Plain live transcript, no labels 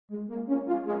Yesu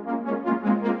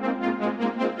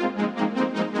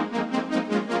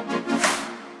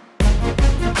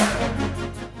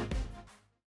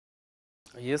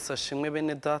ashimwe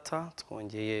bene data,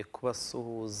 twongeye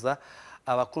kubasuhuza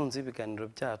abakunzi b'ibiganiro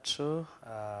byacu,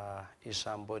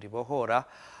 ijambo ribohora.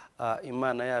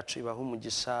 Imana yacu ibaha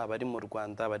umugisha, bari mu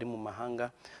Rwanda, bari mu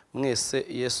mahanga, mwese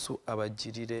Yesu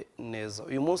abagirire neza.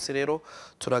 Uyu munsi rero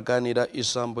turaganira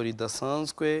ijambo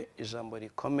ridasanzwe, ijambo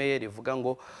rikomeye rivuga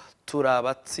ngo turi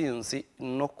abatsinzi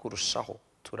no kurushaho.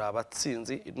 Turi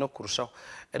abatsinzi no kurushaho.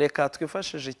 Reka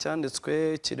twifashije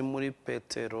icyanditswe kiri muri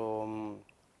Petero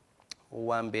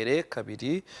uwa mbere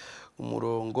kabiri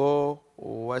umurongo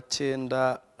wa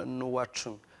 9 n'uwa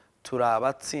 10. Turi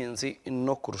abatsinzi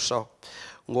no kurushaho.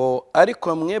 Ngo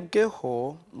ariko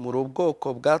mwebweho muri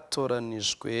ubwoko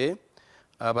bwatoranijwe,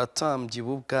 abatambyi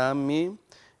b'ubwami,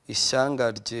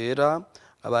 ishyanga ryera,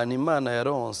 abantu Imana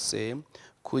yaronse,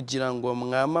 kugira ngo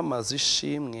mwamamaze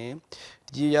ishimwe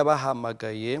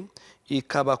ry'iyabahamagaye,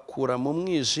 ikabakura mu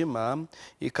mwijima,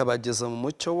 ikabageza mu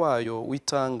mucyo wayo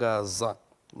w'itangaza.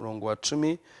 Umurongo wa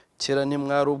 10, kera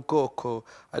ntimwari ubwoko,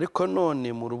 ariko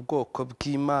none muri ubwoko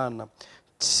bw'Imana.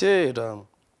 Kera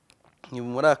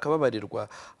ntimurakababarirwa,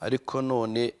 ariko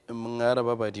none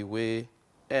mwarababariwe.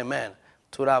 Amen.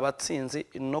 Turi abatsinzi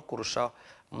no kurushaho.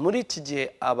 Muri iki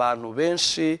gihe abantu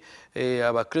benshi,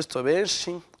 abakristo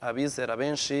benshi, abizera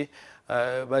benshi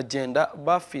bagenda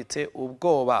bafite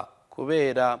ubwoba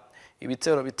kubera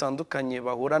ibitero bitandukanye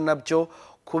bahura nabyo,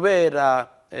 kubera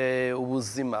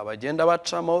ubuzima bagenda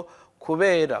bacamo,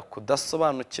 kubera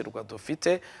kudasobanukirwa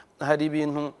dufite. Hari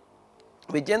ibintu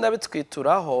bigenda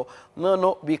bitwituraho,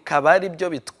 none bikaba ari byo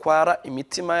bitwara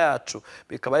imitima yacu,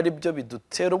 bikaba ari byo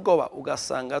bidutera ubwoba,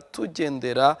 ugasanga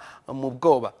tugendera mu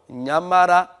bwoba.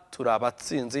 Nyamara turi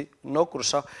abatsinzi no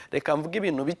kurushaho. Reka mvuge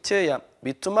ibintu bikeya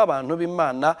bituma abantu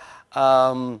b'Imana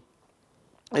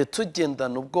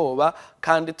tugendana ubwoba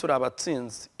kandi turi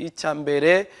abatsinzi. Icya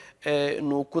mbere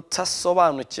ni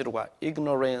ukutasobanukirwa,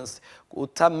 ignorance,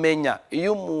 utamenya.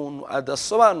 Iyo umuntu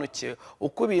adasobanukiwe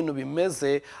uko ibintu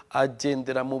bimeze,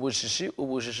 agendera mu bujiji.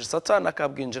 Ubujiji Satani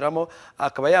akabwinjiramo,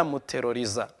 akaba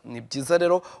yamuteroriza. Ni byiza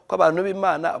rero ko abantu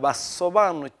b'Imana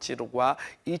basobanukirwa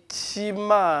icyo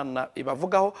Imana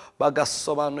ibavugaho,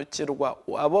 bagasobanukirwa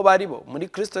abo bari bo muri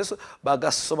Kristo Yesu,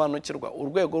 bagasobanukirwa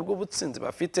urwego rw'ubutsinzi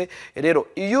bafite. Rero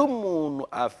iyo umuntu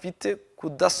afite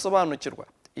kudasobanukirwa,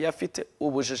 iyo afite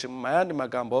ubujiji, mu yandi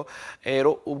magambo,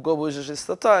 rero ubwo bujiji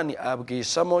Satani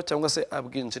abwishamo cyangwa se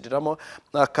abwinjiriramo,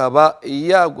 akaba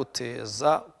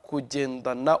yaguteza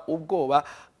kugendana ubwoba,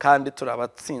 kandi turi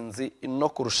abatsinzi no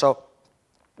kurushaho.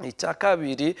 Icya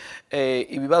kabiri,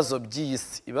 ibibazo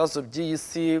by'isi. Ibibazo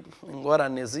by'isi,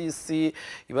 ingorane z'isi,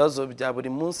 ibibazo bya buri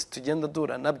munsi tugenda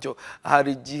duhura nabyo.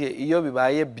 Hari igihe iyo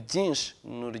bibaye byinshi,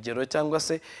 ni urugero, cyangwa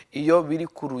se iyo biri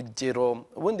ku rugero,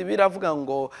 ubundi biravuga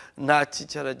ngo nta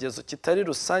kigeragezo kitari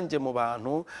rusange mu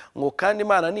bantu, ngo kandi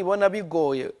Imana nibona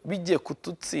bigoye bigiye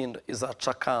kututsinda,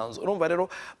 izaca akanzu. Urumva rero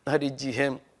hari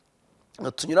igihe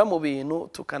tunyura mu bintu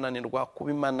tukananirwa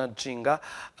kubimanaginga.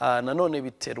 Nanone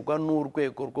biterwa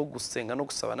n'urwego rwo gusenga no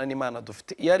gusabana n'Imana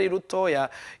dufite. Iyo ari rutoya,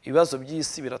 ibibazo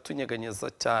by'isi biratunyeganyeza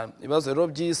cyane. Ibibazo rero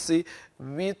by'isi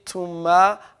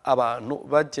bituma abantu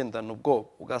bagendana ubwoba,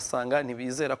 ugasanga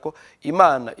ntibizera ko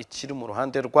Imana ikiri mu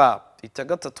ruhande rwabo. Icya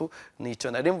gatatu ni icyo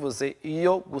nari mvuze,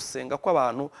 iyo gusenga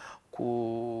kw'abantu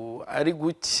ari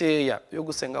gukeya, iyo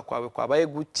gusenga kwawe kwabaye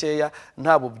gukeya,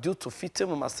 nta bubyutse ufite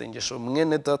mu masengesho,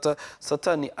 mwene data,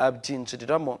 Satani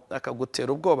abyinjiriramo,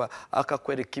 akagutera ubwoba,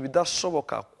 akakwereka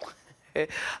ibidashoboka,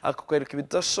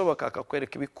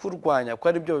 akakwereka ibikurwanya, ko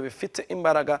ari byo bifite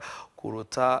imbaraga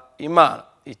kuruta Imana.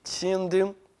 Ikindi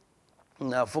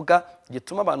navuga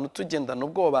gituma abantu tugendana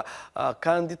ubwoba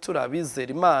kandi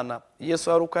turabizera Imana,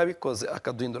 Yesu hari uko yabikoze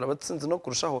akaduhindura abatsinzi no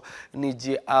kurushaho, ni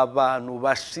igihe abantu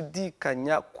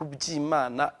bashidikanya ku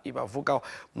by'Imana ibavugaho.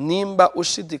 Nimba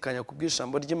ushidikanya ku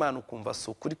bw'ijambo ry'Imana ukumva si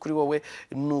ukuri kuri wowe,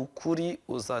 ni ukuri,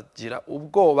 uzagira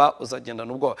ubwoba,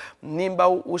 uzagendana ubwoba. Nimba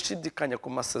ushidikanya ku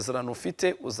masezerano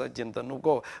ufite, uzagendana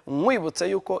ubwoba. Mwibutse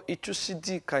yuko icyo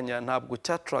ushidikanya ntabwo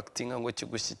cyatarakitinga ngo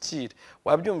kigushyikire.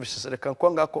 Wabyumvishije? Reka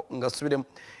ko ngako ngasubiremo.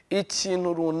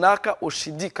 Ikintu runaka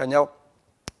ushidikanyaho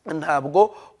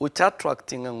ntabwo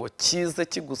ucyatarakitinga ngo kize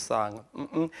kigusanga.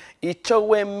 Icyo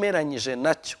wemeranyije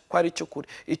nacyo ko ari cyo kuri,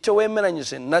 icyo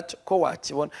wemeranyije nacyo ko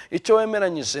wakibona, icyo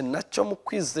wemeranyije nacyo mu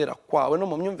kwizera kwawe no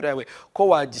mu myumvire yawe ko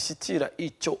wagishyikira,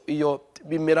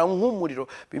 bimera nk'umuriro,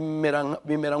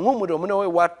 bimera nk'umuriro muri wowe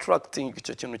wa attracting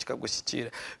icyo kintu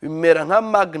kikagushyikira, bimera nka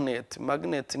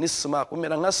magnet ni sumaku,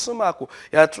 bimera nka sumaku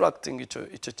ya attracting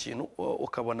icyo kintu,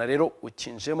 ukabona rero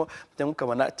ukinjemo cyangwa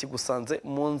ukabona kigusanze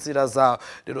mu nzira zawe.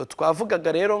 Rero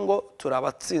twavugaga rero ngo turi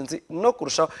abatsinzi no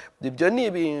kurushaho. Ibyo ni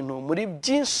ibintu muri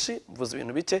byinshi, mvuze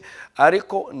ibintu bike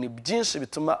ariko ni byinshi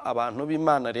bituma abantu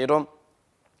b'Imana rero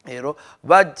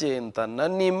bagendana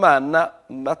n'Imana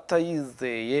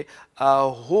batayizeye,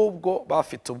 ahubwo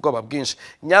bafite ubwoba bwinshi.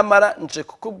 Nyamara nje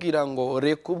kukubwira ngo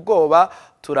reka ubwoba,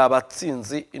 turi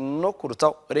abatsinzi no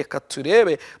kurutaho. Reka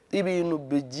turebe ibintu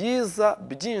byiza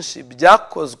byinshi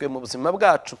byakozwe mu buzima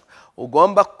bwacu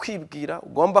ugomba kwibwira,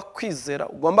 ugomba kwizera,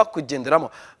 ugomba kugenderamo,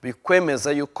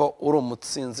 bikwemeza yuko uri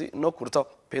umutsinzi no kurutaho.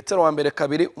 Petero wa mbere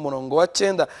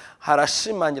 2:9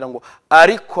 harashimangira ngo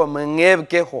ariko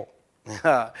mwebweho,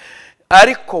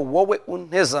 ariko wowe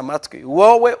unteze amatwi,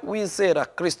 wowe wizera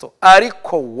Kristo,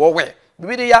 ariko wowe,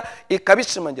 Bibiliya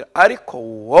ikabishimangira, ariko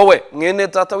wowe mwene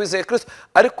data wizeye Kristo,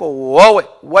 ariko wowe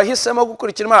wahisemo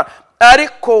gukurikira Imana,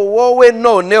 ariko wowe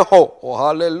noneho,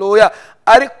 haleluya,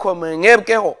 ariko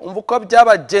mwebweho. Umva uko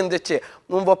byabagendekeye,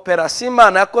 umva operasiyo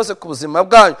Imana yakoze ku buzima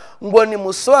bwanyu, ngo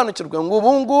nimusobanukirwe ngo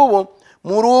ubu ngubu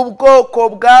muri ubwoko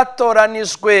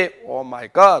bwatoranijwe. Oh my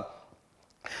God!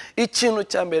 Ikintu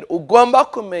cya mbere ugomba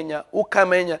kumenya,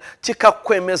 ukamenya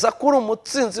kikakwemeza kuri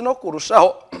umutsinzi no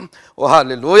kurushaho, oh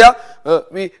haleluya,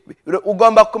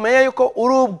 ugomba kumenya yuko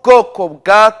uri ubwoko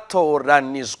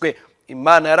bwatoranijwe.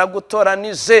 Imana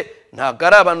yaragutoranije, ntabwo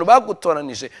ari abantu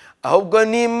bagutoranije, ahubwo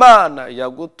ni Imana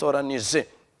yagutoranije.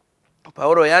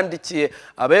 Paulo yandikiye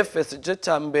Abefeso igice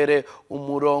cya mbere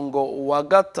umurongo wa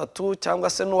 3 cyangwa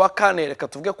se n'uwa 4, reka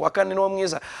tuvuge ku wa 4 niwo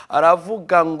mwiza,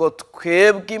 aravuga ngo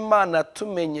twebwe Imana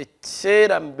tumenye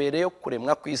kera mbere yo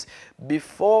kuremwa kw'isi,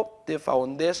 before the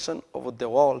foundation of the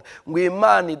world, ngo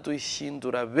Imana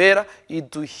iduhindura bera,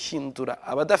 iduhindura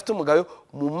abadafite umugayo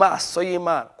mu maso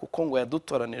y'Imana, kuko ngo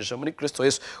yadutoranije muri Kristo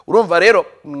Yesu. Urumva rero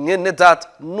mwene data,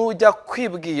 nujya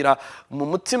kwibwira mu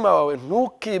mutima wawe,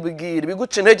 ntukibwire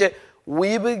biguca intege,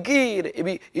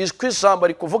 wibwire ijwi ijambo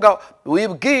rikuvugaho,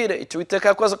 wibwire icyo Uwiteka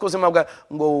yakoze ku buzima bwawe,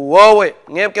 ngo wowe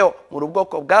mwebweho muri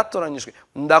ubwoko bwatoranyijwe.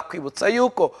 Ndakwibutsa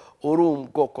yuko uri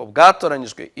ubwoko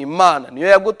bwatoranyijwe, Imana niyo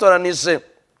yagutoranije.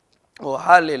 Oh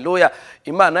haleluya,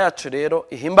 Imana yacu rero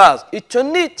ihimbaza. Icyo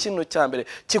ni ikintu cya mbere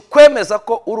kikwemeza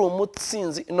ko uri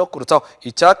umutsinzi no kurutaho.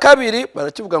 Icya kabiri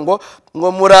barakivuga ngo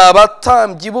muri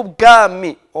abatambyi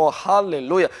b'ubwami. Oh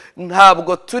haleluya,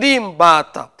 ntabwo turi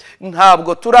imbata,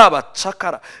 ntabwo turi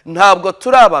abacakara, ntabwo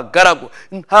turi abagaragu,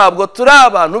 ntabwo turi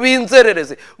abantu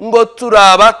b'inzererezi, ngo turi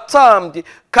abatambyi,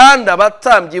 kandi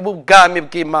abatambyi b'ubwami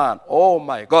bw'Imana. Oh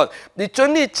my God! Icyo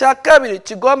ni icya kabiri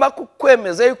kigomba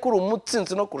kukwemeza yuko uri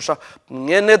umutsinzi no kurushaho.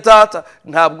 Mwene data,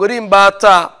 ntabwo uri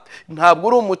imbata, ntabwo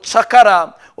uri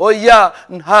umucakara, oya,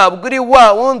 ntabwo uri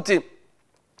wa wundi,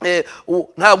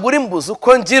 ntabwo uri mbuze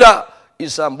uko ngira.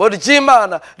 Ijambo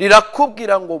ry'Imana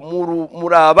rirakubwira ngo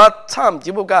muri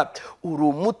abatambyi b'ubwami, uri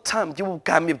umutambyi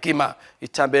w'ubwami bw'Imana.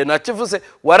 Icya mbere nakivuze,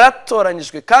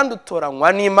 waratoranyijwe kandi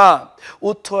utoranywa n'Imana,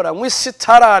 utoranywa isi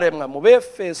itararemwa, mu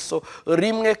Befeso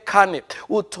 1:4,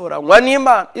 utoranywa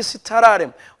n'Imana isi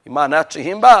itararemwa. Imana yacu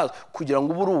ihimbaza kugira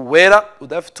ngo ubure uwera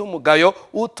udafite umugayo,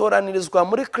 utoranirizwa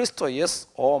muri Kristo Yesu.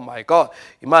 Oh my God,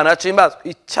 Imana yacu ihimbaza.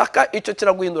 Icyaka icyo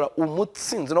kiraguhindura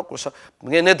umutsinzi no kurusha.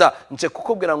 Mwene da, nje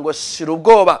kukubwira ngo shira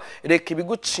ubwoba, reka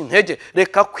ibiguca intege,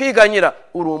 reka kwiganyira,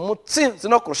 uri umutsinzi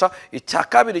no kurusha. Icya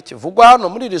kabiri kivugwa hano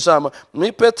muri iri jambo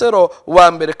muri Petero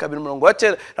wa mbere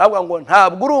 2:9, aravuga ngo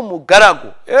ntabwo uri umugaragu,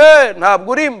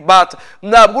 ntabwo uri imbata,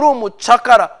 ntabwo uri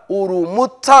umucakara, uri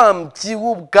umutambyi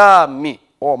w'ubwami.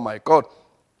 Oh my God!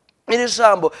 Iri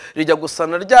jambo rijya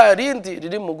gusana rya rindi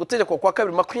riri mu Gutegekwa kwa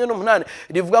 2:28,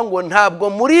 rivuga ngo ntabwo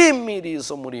muri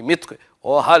imirizo, muri imitwe.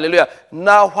 Oh haleluya,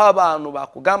 naho abantu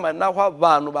bakugamba, naho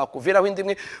abantu bakuviraho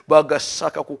indimwe,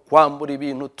 bagashaka kukwambura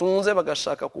ibintu tunze,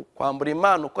 bagashaka kukwambura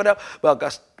Imana ukora,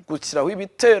 bagushyiraho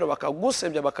ibitero,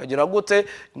 bakagusebya, bakagira gute,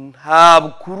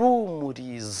 ntabwo uri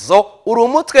umurizo, uri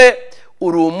umutwe,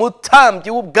 uri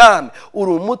umutambyi w'ubwami,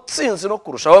 uri umutsinzi no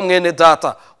kurushaho. Mwene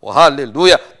data, oh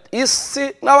haleluya,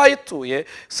 isi n'abayituye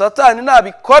Satani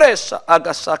nabikoresha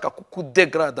agashaka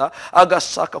kukudegrada,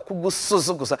 agashaka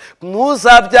kugusuzuguza,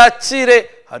 ntuzabyakire.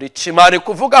 Hari ikimari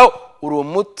kuvugaho, uri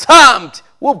umutambyi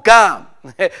w'ubwami.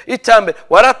 Icya mbere,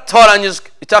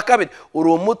 waratoranyijwe. Icya kabiri, uri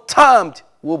umutambyi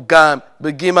w'ubwami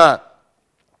bw'Imana.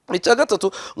 Icya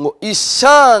gatatu, ngo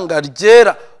ishyanga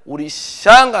ryera, uri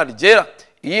ishyanga ryera.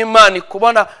 Iyo Imana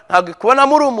ikubona, ntabwo ikubona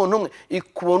muri umuntu umwe,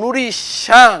 ikubona uri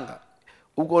ishyanga.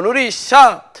 Ubwo uri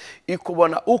ishyanga,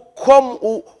 ikubona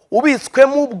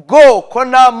ubitswemo ubwoko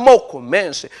n'amoko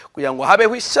menshi. Kugira ngo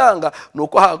habeho ishyanga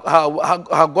nuko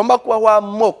hagomba kubaho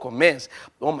amoko menshi.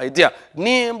 Oh my dear,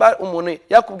 nimba umuntu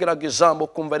yakubwiraga ijambo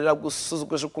kumva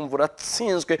riragusuzuguje ukumva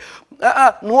uratsinzwe,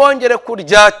 ntuwongere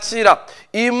kuryakira.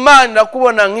 Imana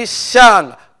irakubona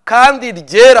nk'ishyanga kandi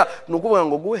ryera, ni ukuvuga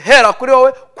ngo guhera kuri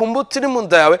wowe ku mbuto iri mu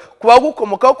nda yawe kuba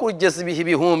gukomokaho kugeza ibihe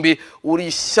ibihumbi, uri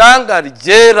ishyanga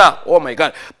ryera. Oh my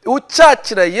God,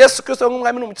 ucyakira Yesu Kristo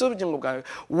nk'umwami n'umukiza w'ubugingo bwawe,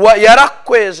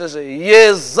 yarakwejeje,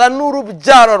 yeza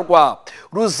n'urubyaro rwawe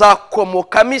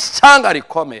ruzakomokamo ishyanga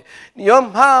rikomeye. Niyo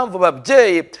mpamvu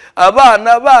babyeyi,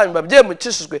 abana banyu babyeyi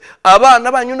mukishijwe,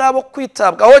 abana banyu nabo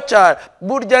kwitabwaho cyane.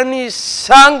 Burya ni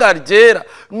ishyanga ryera,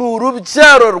 ni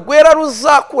urubyaro rwera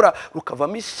ruzakura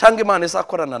rukavamo ishyanga Imana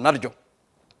izakorana naryo.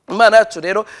 Imana yacu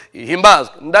rero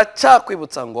ihimbazwe.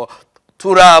 Ndacyakwibutsa ngo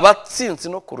turi abatsinzi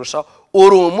no kurushaho,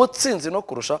 uri umutsinzi no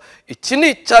kurushaho. Iki ni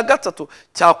icya gatatu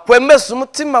cyakwemeza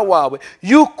umutima wawe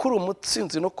yuko uri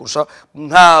umutsinzi no kurushaho.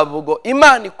 Ntabwo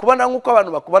Imana ikubona nk'uko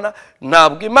abantu bakubona,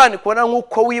 ntabwo Imana ikubona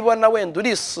nk'uko wibona wenda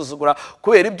urisuzugura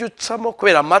kubera ibyo ucamo,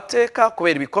 kubera amateka,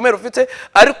 kubera ibikomere ufite,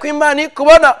 ariko Imana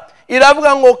ikubona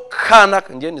iravuga ngo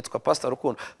kanaka. Ngiye nitwa Pastor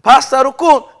Rukundo. Pastor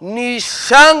Rukundo ni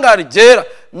ishyanga ryera,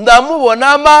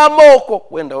 ndamubonamo amoko.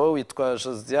 Wenda wowe witwa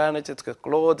Josiane cyitwa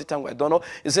Claude cyangwa I don't know,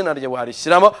 izina rye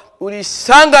warishyiramo. Uri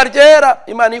ishyanga ryera,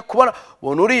 Imana ikubona,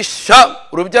 bona uri ishyanga,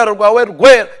 urubyaro rwawe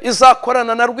rwera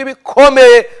izakorana narwo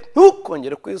ibikomeye.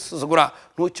 Ntukongere kwisuzugura,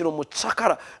 ntukire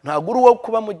umucakara, ntabwo uri uwo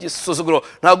kuba mu gisuzuguro,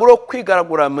 ntabwo uri uwo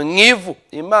kwigaragura mu ivu.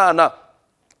 Imana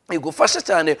igufashe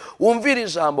cyane wumvira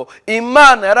ijambo.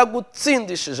 Imana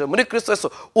yaragutsindishije muri Kristo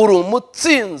Yesu, uri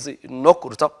umutsinzi no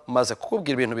kurushaho. Maze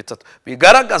kukubwira ibintu bitatu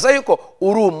bigaragaza yuko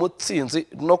uri umutsinzi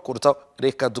no kurushaho.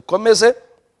 Reka dukomeze.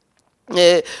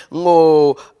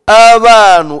 Ngo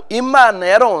abantu Imana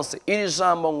yaronse, iri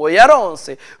jambo ngo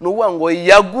yaronse ni ukuvuga ngo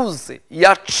yaguze,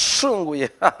 yacunguye.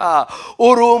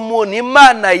 Uri umuntu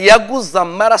Imana yaguze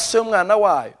amaraso y'umwana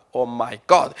wayo. Oh my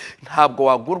God, ntabwo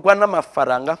wagurwa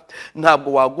n'amafaranga,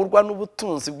 ntabwo wagurwa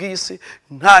n'ubutunzi bw'isi,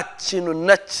 nta kintu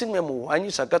na kimwe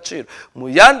muhwanyisha agaciro. Mu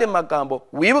yandi magambo,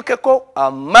 wibuke ko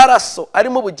amaraso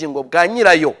arimo ubugingo bwa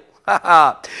nyirayo.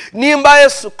 Nimba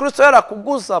Yesu Kristo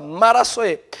yarakuguza amaraso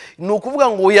ye, ni ukuvuga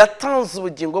ngo yatanze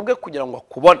ubugingo bwe kugira ngo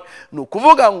akubone. Ni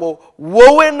ukuvuga ngo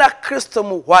wowe na Kristo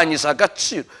muhwanyije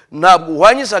agaciro. Ntabwo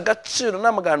uhwanyije agaciro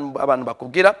n'amagambo abantu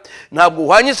bakubwira, ntabwo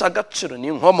uhwanyije agaciro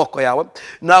n'inkomoko yawe,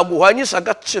 ntabwo uhwanyije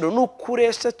agaciro n'uko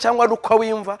ureshe cyangwa n'uko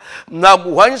wimva,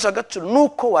 ntabwo uhwanyije agaciro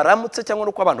n'uko waramutse cyangwa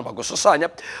n'uko abantu bagushushanya.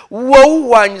 Wowe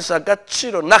uhwanyije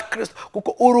agaciro na Kristo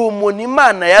kuko uri umuntu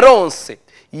Imana yaronse,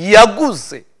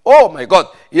 yaguze. Oh my God,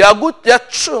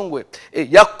 yacungwe,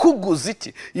 yakuguze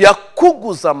iki?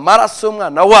 Yakuguze amaraso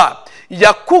y'umwana wawe,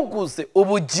 yakuguze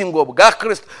ubugingo bwa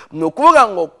Kristo. Ni ukuvuga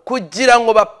ngo kugira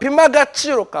ngo bapime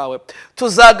agaciro kawe,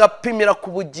 tuzagapimira ku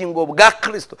bugingo bwa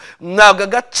Kristo. Ntabwo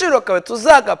agaciro kawe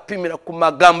tuzagapimira ku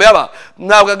magambo y'abantu,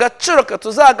 ntabwo agaciro kawe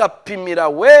tuzagapimira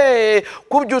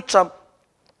ku byo ucamo,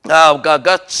 ntabwo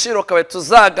agaciro kawe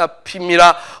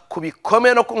tuzagapimira ku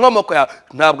bikomeye no ku nkomoko yawe,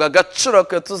 ntabwo agaciro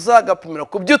kawe tuzagapimira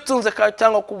ku byo utunze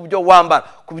cyangwa ku byo wambara,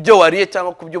 ku byo wariye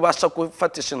cyangwa ku byo ubasha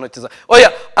gufatisha intoki zawe.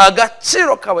 Oya,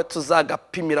 agaciro kawe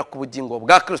tuzagapimira ku bugingo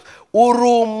bwa Kristo. Uri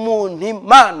umuntu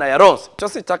Imana yaronse.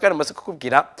 Cyose itakari maze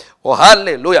kukubwira. Oh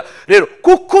haleluya. Rero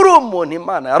kuko uri umuntu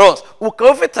Imana yaronse,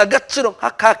 ukaba ufite agaciro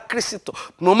nk'aka Kristo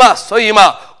mu maso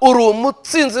y'Imana, uri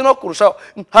umutsinzi no kurushaho.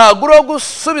 Ntabwo uri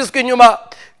gusubizwa inyuma,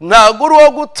 ntabwo uri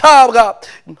uwo gutabwa,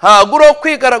 ntabwo uri uwo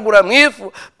kwigaragura mu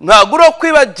ivu, ntabwo uri uwo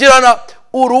kwibagirana.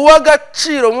 Uri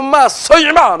uw'agaciro mu maso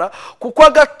y'Imana kuko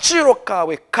agaciro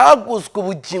kawe kaguzwe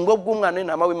ubugingo bw'umwana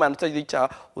w'intama w'Imana utagira icyaha,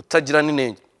 utagira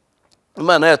n'inenge.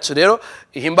 Imana yacu rero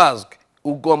ihimbazwe.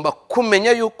 Ugomba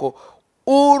kumenya yuko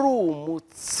uri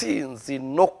umutsinzi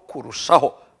no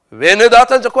kurushaho. Bene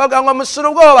data nje kubagangwa mushira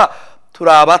ubwoba,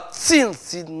 turi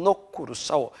abatsinzi no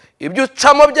kurushaho. Ibyo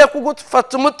ucamo bye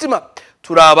kugufata umutima,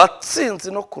 turi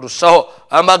abatsinzi no kurushaho.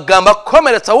 Amagambo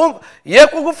akomeretsa wumva ye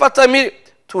kugufata miri,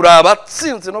 turi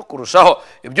abatsinzi no kurushaho.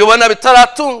 Ibyo ubona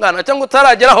bitaratungana cyangwa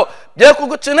utarageraho bye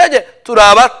kuguca intege, turi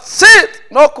abatsinzi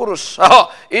no kurushaho.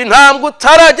 Intambwe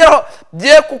utarageraho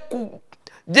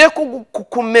bye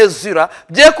kukumezura,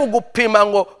 bye kugupima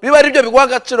ngo biba ari byo biguha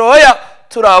agaciro. Oya,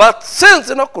 turi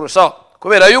abatsinzi no kurushaho,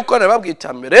 kubera yuko nababwiye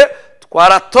icyambere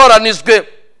twaratoranijwe,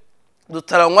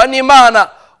 dutaranywa n'Imana.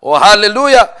 Oh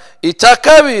haleluya. Icya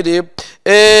kabiri,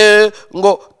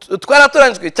 ngo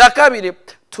twaratoranijwe. Icya kabiri,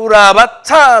 turi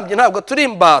abatambyi, ntabwo turi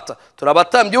imbata, turi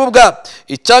abatambyi b'ubwami.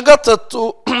 Icya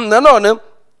gatatu nanone,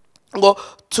 ngo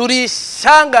turi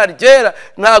ishyanga ryera.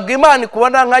 Ntabwo Imana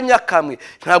ikubona nka nyakamwe,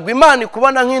 ntabwo Imana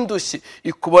ikubona nk'indushyi,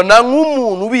 ikubona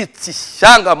nk'umuntu ubitse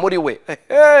ishyanga muri we.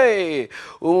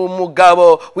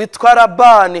 Umugabo witwa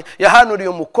Labani yahanuriye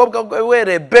umukobwa we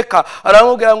Rebeka,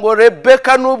 aramubwira ngo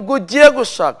Rebeka, nubwo ugiye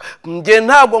gushaka, njye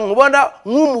ntabwo nkubona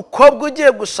nk'umukobwa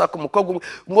ugiye gushaka umukobwa,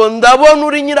 ngo ndabona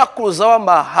uri nyirakuruza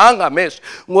w'amahanga menshi,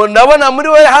 ngo ndabona muri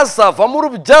we hazavamo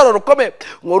urubyaro rukomeye,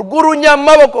 ngo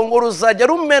rw'urunyamaboko, ngo ruzajya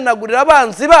rumenagurira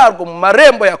abanzi barwo mu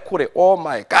marembo ya kure. Oh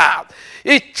my God!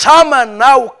 Icyama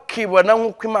nawe ukibona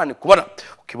nk'uko Imana ikubona,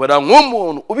 ukibona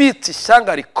nk'umuntu ubitse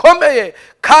ishyanga rikomeye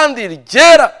kandi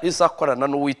ryera rizakorana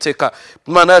n'Uwiteka.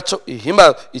 Imana yacu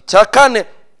ihimbaza. Icya kane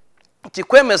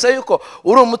kikwemeza yuko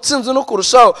uri umutsinzi no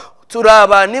kurushaho, turi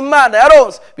abantu Imana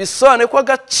yaronse, bisobanuye ko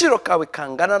agaciro kawe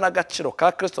kangana n'agaciro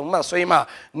ka Kristo mu maso y'Imana.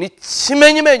 Ni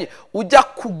kimenyimenyi ujya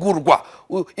kugurwa,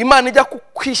 Imana ijya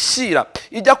kukwishyira,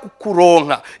 ijya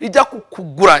kukuronka, ijya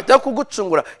kukugura, ijya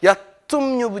kugucungura,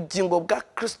 yatumye ubugingo bwa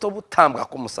Kristo butambwa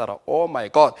ku musaraba. Oh my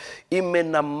God!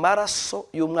 Imena amaraso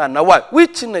y'umwana wawe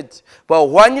w'ikinege,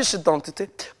 bawanyishe identité,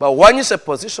 bawanyishe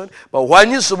position,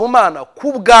 bawanyishe ubumana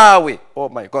ku bwawe. Oh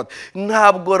my God!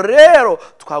 Ntabwo rero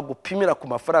twagupimira ku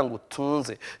mafaranga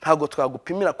utunze, ntabwo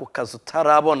twagupimira ku kazi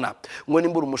utarabona ngo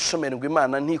nimbura umushomeri ngo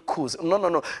Imana ntikuze.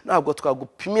 No, ntabwo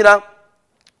twagupimira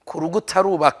ku rugo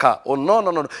utarubaka. Oh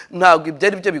no, ntabwo ibyo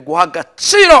ari byo biguha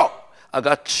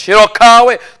agaciro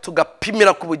kawe,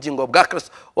 tugapimira ku bugingo bwa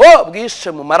Kristo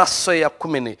bwishe mu maraso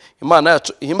yakumeneye. Imana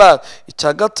yacu ihimbaza.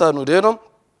 Icya gatanu rero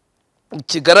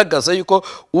kigaragaza yuko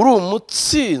uri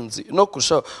umutsinzi no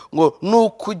kurushaho, ngo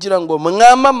nukugira ngo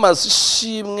mwamamaze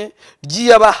ishimwe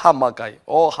ry'yabahamagaye.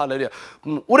 Oh haleluya!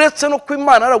 Uretse no ko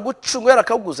Imana yaragucunguye,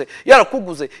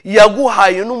 yarakuguze,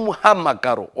 yaguhaye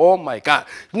n'umuhamagaro. Oh my God!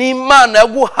 Ni Imana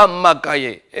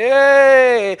yaguhamagaye.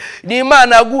 Ni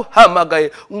Imana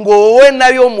yaguhamagaye ngo wowe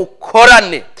nayo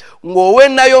mukorane, ngo wowe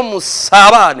nayo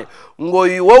musabane, ngo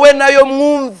wowe nayo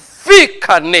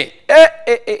mwumvikane.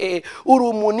 Uri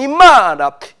umuntu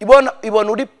Imana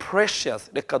ibona uri precious.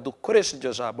 Reka dukoreshe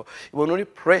iryo jambo, ibona uri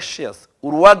precious,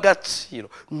 uri uw'agaciro,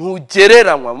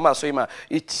 ntugereranywa mu maso y'Imana.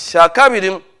 Icya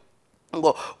kabiri,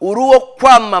 ngo uri uwo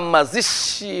kwamamaza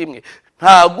ishimwe,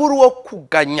 ntabwo uri uwo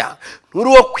kuganya, nturi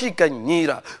uwo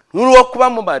kwiganyira, nturi uwo kuba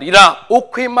mu marira,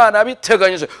 uko Imana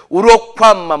yabiteganyije, uri uwo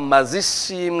kwamamaza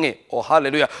ishimwe. Oh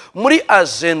haleluya! Muri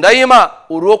agenda y'Imana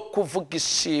uri uwo kuvuga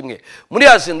ishimwe, muri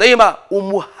agenda y'Imana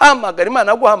umuhamagara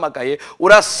Imana yaguhamagaye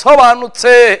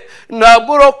urasobanutse.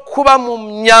 Ntabwo uri uwo kuba mu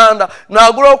myanda,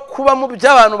 ntabwo uri uwo kuba mu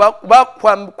by'abantu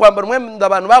kwambara umwenda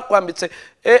abantu bakwambitse,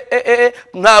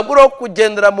 ntabwo uri uwo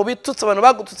kugendera mu bitutsi abantu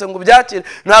bagututse ngo ubyakire,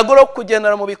 ntabwo uri uwo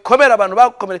kugendera mu bikomere abantu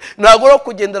bagukomere, ntabwo uri uwo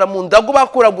kugendera mu ndagu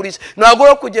bakuragurisha, ntabwo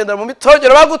uri uwo kugendera mu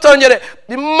mitongero bagutongere.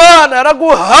 Imana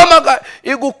yaraguhamagaye,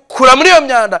 igukura muri iyo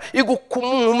myanda,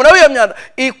 igukumura iyo myanda,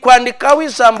 ikwandikaho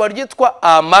ijambo ryitwa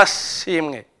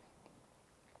amashimwe.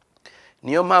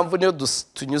 Niyo mpamvu niyo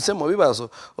tunyuze mu bibazo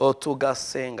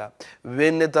tugasenga,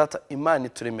 bene data, Imana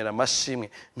ituremera amashimwe.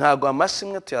 Ntabwo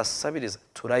amashimwe tuyasabiriza,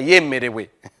 turayemerewe.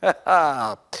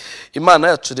 Imana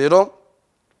yacu rero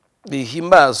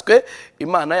bihimbazwe,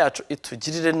 Imana yacu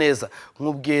itugirire neza.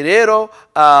 Nkubwiye rero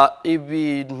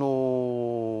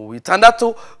ibintu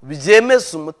bitandatu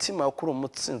byemeza umutima wo kuri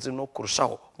umutsinzi no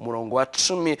kurushaho. Umurongo wa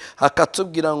 10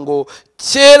 hakatubwira ngo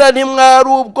kera ntimwari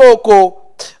ubwoko,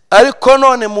 ariko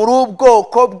none muri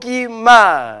ubwoko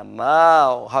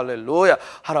bw'Imana. Haleluya!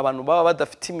 Hari abantu baba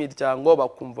badafite imiryango,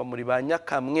 bakumva muri ba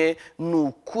nyakamwe. Ni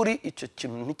ukuri icyo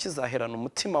kintu ntikizaherana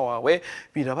umutima wawe.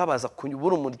 Birababaza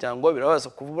kubura umuryango, birababaza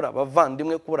kubura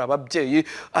abavandimwe, kubura ababyeyi,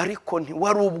 ariko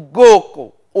ntiwari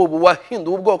ubwoko, ubu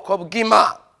wahinduwe ubwoko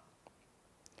bw'Imana.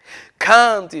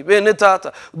 Kandi bene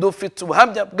data, dufite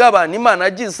ubuhamya bw'abantu Imana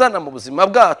yagiye izana mu buzima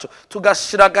bwacu,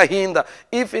 tugashira agahinda.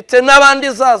 Ifite n'abandi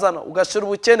izazana, ugashira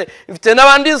ubukene. Ifite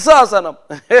n'abandi izazana,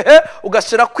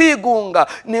 ugashira kwigunga.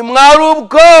 Ni mwari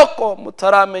ubwoko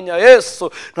mutaramenya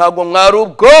Yesu, ntabwo mwari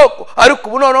ubwoko, ariko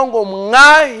ubu noneho ngo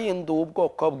mwahinduwe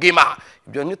ubwoko bw'Imana.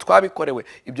 Ibyo ntitwabikorewe,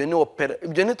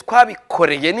 ibyo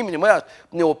ntitwabikoreye n'imirimo yacu,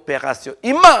 ni operation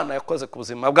Imana yakoze ku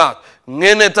buzima bwacu.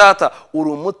 Mwene data, uri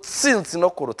umutsinzi no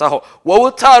kurutaho. Wowe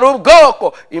utari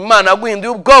ubwoko, Imana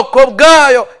yaguhinduye ubwoko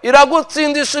bwayo,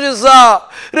 iragutsindishiriza.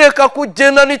 Reka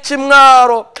kugenda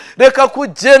n'ikimwaro, reka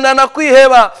kugenda na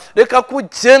kwiheba, reka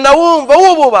kugenda wumva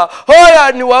wububa.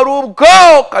 Hoya, ni wari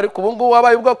ubwoko, ariko ubu ngubu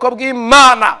wabaye ubwoko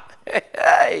bw'Imana.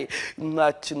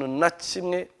 Nta kintu na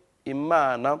kimwe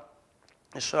Imana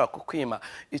ishobora kukwima.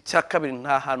 Icya kabiri,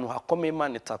 nta hantu hakomeye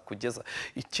Imana itakugeza.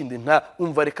 Ikindi, nta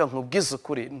umva reka nkubwize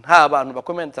ukuri, nta bantu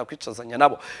bakomeye itakwicazanya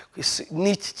nabo.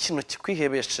 N'iki kintu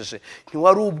kikwihebesheje,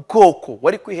 ntiwari ubwoko,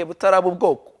 wari kwiheba utaraba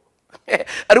ubwoko.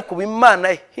 Ariko ubu Imana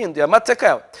yahinduye amateka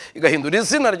yawe, igahindura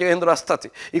izina ryo, igahindura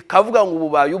stati, ikavuga ngo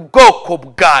ububaye ubwoko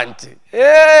bwanjye.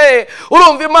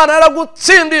 Urumva Imana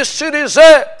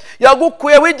yaragutsindishirije,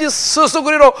 yagukuyeho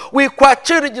igisuzuguriro,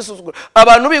 wikwakira igisuzuguriro.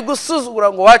 Abantu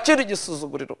bigusuzugura ngo wakire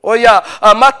igisuzuguriro, oya.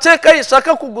 Amateka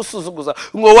yishaka kugusuzuguza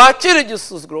ngo wakire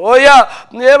igisuzuguriro, oya.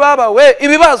 Niba we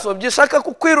ibibazo byishaka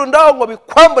kukwirundaho ngo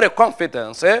bikwambure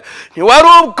confidence, ntiwari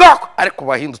ubwoko, ariko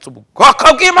bahindutse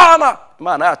ubwoko bw'Imana.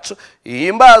 Imana yacu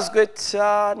ihimbazwe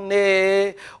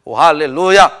cyane.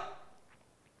 Haleluya.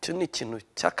 Icyo ni ikintu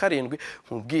cya karindwi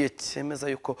nkubwiye cyemeza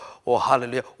yuko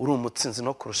haleluya uri umutsinzi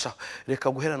no kurushaho. Reka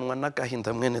guheranwa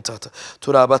n'agahinda mwene data,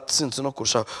 turi abatsinzi no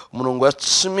kurushaho. Umurongo wa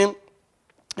 10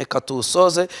 reka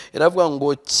tuwusoze, iravuga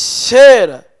ngo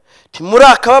kera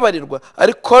ntimurakababarirwa,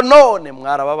 ariko none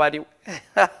mwarababariwe.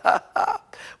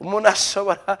 Umuntu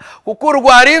ashobora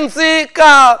kukurwara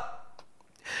inzika,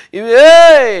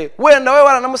 wenda we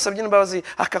waranamusabye imbabazi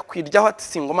akakwiryaho ati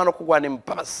singoma no kugwana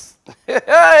imbabazi.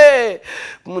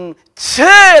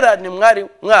 Kera ntimwari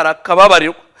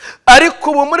mwarakababarirwa,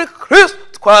 ariko ubu muri Kristo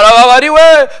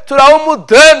twarababariwe, turaho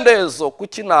umudendezo.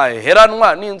 Kuki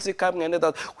naheranwa n'inzika mwene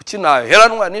data? Kuki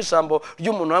naheranwa n'ijambo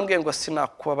ry'umuntu wambwiye ngo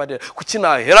sinakubabarira? Kuki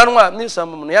naheranwa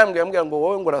n'ijambo umuntu yambwiye ngo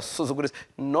wowe ngo urasuzuguriza?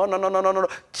 No.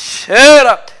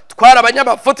 Kera twari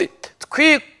abanyamafuti,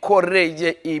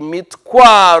 twikoreye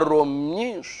imitwaro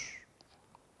myinshi,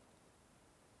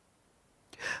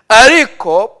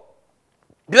 ariko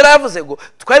biravuze ngo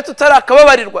twari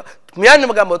tutarakababarirwa. Mu yandi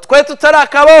magambo, twari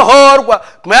tutarakabohorwa.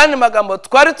 Mu yandi magambo,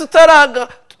 twari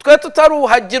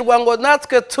tutaruhagirwa ngo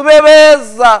natwe tube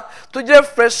beza, tugire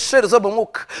fresher zo mu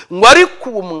mwuka. Ngo ariko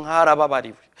ubu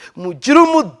mwarababariwe, mugire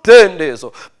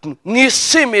umudendezo,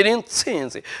 mwishimire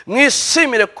intsinzi,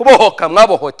 mwishimire kubohoka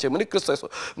mwabohokeye muri Kristo Yesu,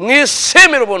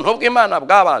 mwishimire ubuntu bw'Imana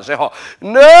bwabajeho.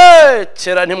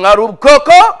 Kera ntimwari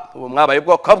ubwoko, ubu mwabaye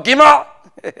ubwoko bw'Imana.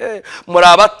 Muri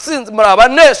abatsinzi, muri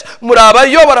abanesha, muri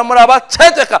abayobora, muri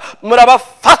abategeka, muri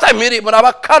abafata impiri, muri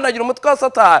abakandagira umutwe wa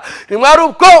Satani. Ntimwari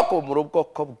ubwoko, muri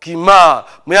ubwoko bw'Imana.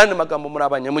 Mu yandi magambo, muri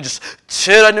abanyamugisha.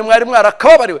 Kera ntimwari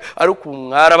mwarakababariwe, ariko ubu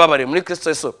mwarababariwe muri Kristo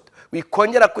Yesu.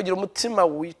 Wikongera kugira umutima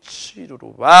wicira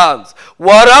urubanza,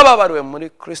 warababariwe muri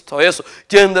Kristo Yesu.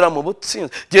 Gendera mu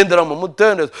butsinzi, gendera mu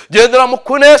mudendezo, gendera mu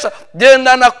kunesha,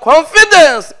 gendana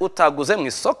confidence. Utaguze mu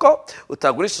isoko,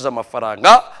 utagurishije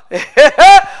amafaranga,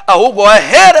 ahubwo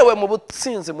waherewe mu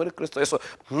butsinzi muri Kristo Yesu.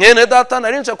 Mwene data,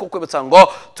 narinje kukwibutsa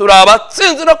ngo turi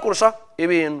abatsinzi no kurusha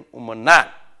ibintu 8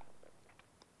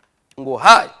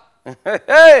 nguhaye.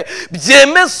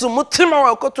 Byemeza umutima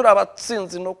wawe ko turi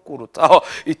abatsinzi no kurutaho.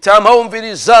 Icyama wumvira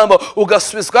ijambo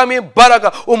ugasubizwamo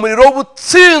imbaraga, umuriro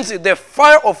w'ubutsinzi, the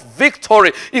fire of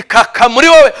victory, ikaka muri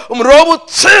wowe. Umuriro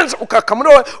w'ubutsinzi ukaka muri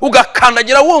wowe,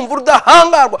 ugakandagira wumva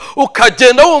udahangarwa,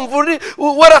 ukagenda wumva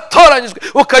waratoranyijwe,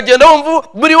 ukagenda wumva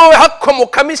muri wowe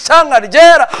hakomokamo ishyanga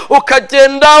ryera,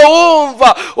 ukagenda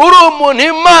wumva uri umuntu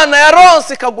Imana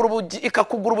yaronse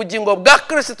ikakugura ubugingo bwa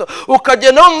Kristo,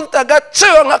 ukagenda wumva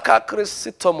agaciro nk'aka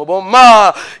Kristo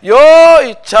muboma.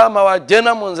 Icyama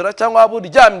wagenda mu nzira cyangwa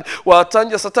waburyamye,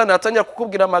 watangiye Satani yatangiye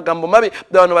kukubwira amagambo mabi,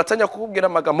 abantu batangiye kukubwira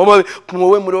amagambo mabi,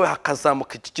 wowe muri we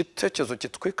hakazamuka iki gitekerezo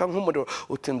kitwika nk'umuriro,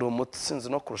 utinda umutsinzi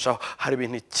no kurushaho. Hari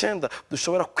ibintu 9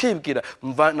 dushobora kwibwira,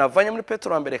 navanye muri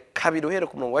Petero 2:2 uhere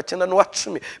ku murongo wa 9 n'uwa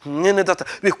 10. Mwene data,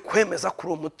 bikwemeza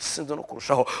kuri umutsinzi no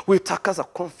kurushaho. Witakaza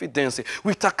confidence,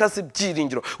 witakaza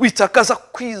ibyiringiro, witakaza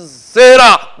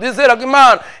kwizera. Bizeraga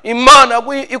Imana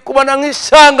ikubona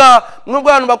nk'ishyanga, nubwo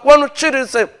abantu bakubona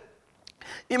uciriritse.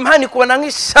 Imana ikubona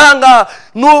nk'ishyanga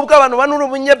nubwo abantu banura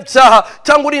ubunyabyaha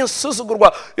cyangwa uri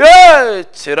insuzugurwa.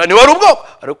 Kera ni wari ubwoko,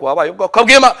 ariko wabaye ubwoko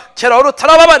bw'Imana. Kera wari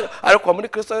utarababariwe, ariko muri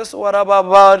Kristo Yesu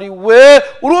warababariwe,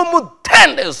 uri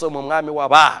umudendezo mu mwami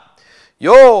w'abami.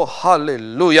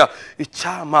 Haleluya.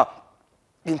 Icyama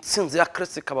intsinzi ya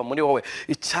Kristo ikaba muri wowe.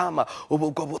 Icyama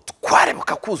ubwo butware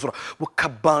bukakuzura,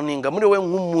 bukabaninga muri wowe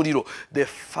nk'umuriro, the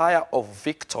fire of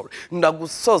victory.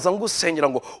 Ndagusoza ngusengera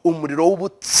ngo umuriro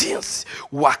w'ubutsinzi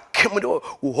wake muri wowe,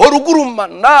 uhora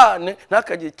ugurumana,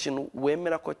 ntakagira ikintu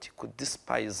wemera ko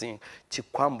kikudespising,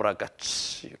 kikwambura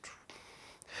agaciro.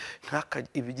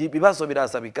 Ibibazo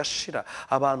biraza bigashira,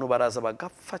 abantu baraza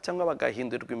bagapfa cyangwa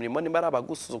bagahindurirwa imirimo, niba ari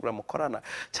abagusuzugura mukorana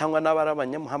cyangwa n'abari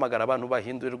abanyamuhamagara, abantu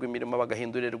bahindurirwa imirimo,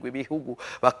 bagahindurirwa ibihugu,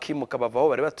 bakimuka bavaho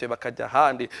bari batuye bakajya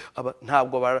ahandi.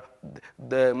 Ntabwo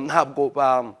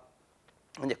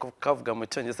kavuga mu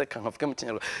Cyongereza kankavuga mu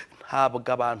Kinyarwanda,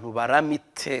 ntabwo abantu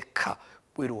baramiteka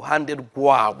iruhande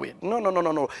rwawe.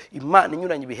 No, Imana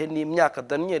inyuranye ibihe n'imyaka.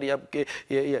 Daniel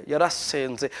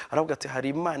yarasenze aravuga ati hari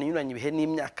Imana inyuranye ibihe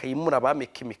n'imyaka yimura abami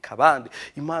ikimika abandi.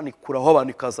 Imana ikuraho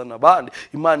abantu ikazana abandi.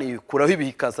 Imana ikuraho ibihe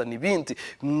ikazana ibindi.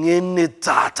 Mwene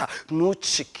data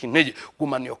ntucike intege,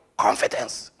 gumana iyo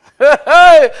confidence.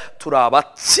 Turi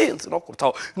abatsinzi no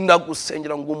kurushaho.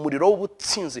 Ndagusengera ngo umuriro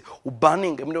w'ubutsinzi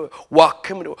ubaninge muri wowe,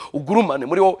 wake muri wowe, ugurumane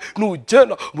muri wowe.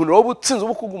 Nugenda umuriro w'ubutsinzi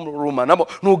ubukugurumanamo,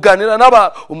 nuganira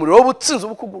n'abantu umuriro w'ubutsinzi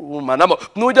ubukugurumanamo,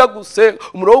 nujya gusenga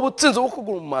umuriro w'ubutsinzi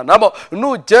ubukugurumanamo,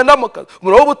 nugenda mu kazi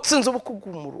umuriro w'ubutsinzi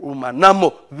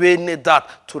ubukugurumanamo. Bene data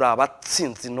turi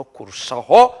abatsinzi no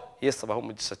kurushaho. Yesu abaho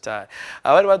umugisha cyane.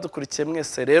 Abari badukurikiye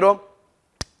mwese rero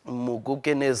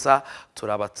mugubwe neza,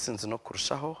 turi abatsinzi no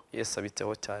kurushaho. Yesu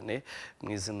abiteho cyane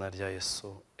mu izina rya Yesu.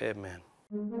 Amen.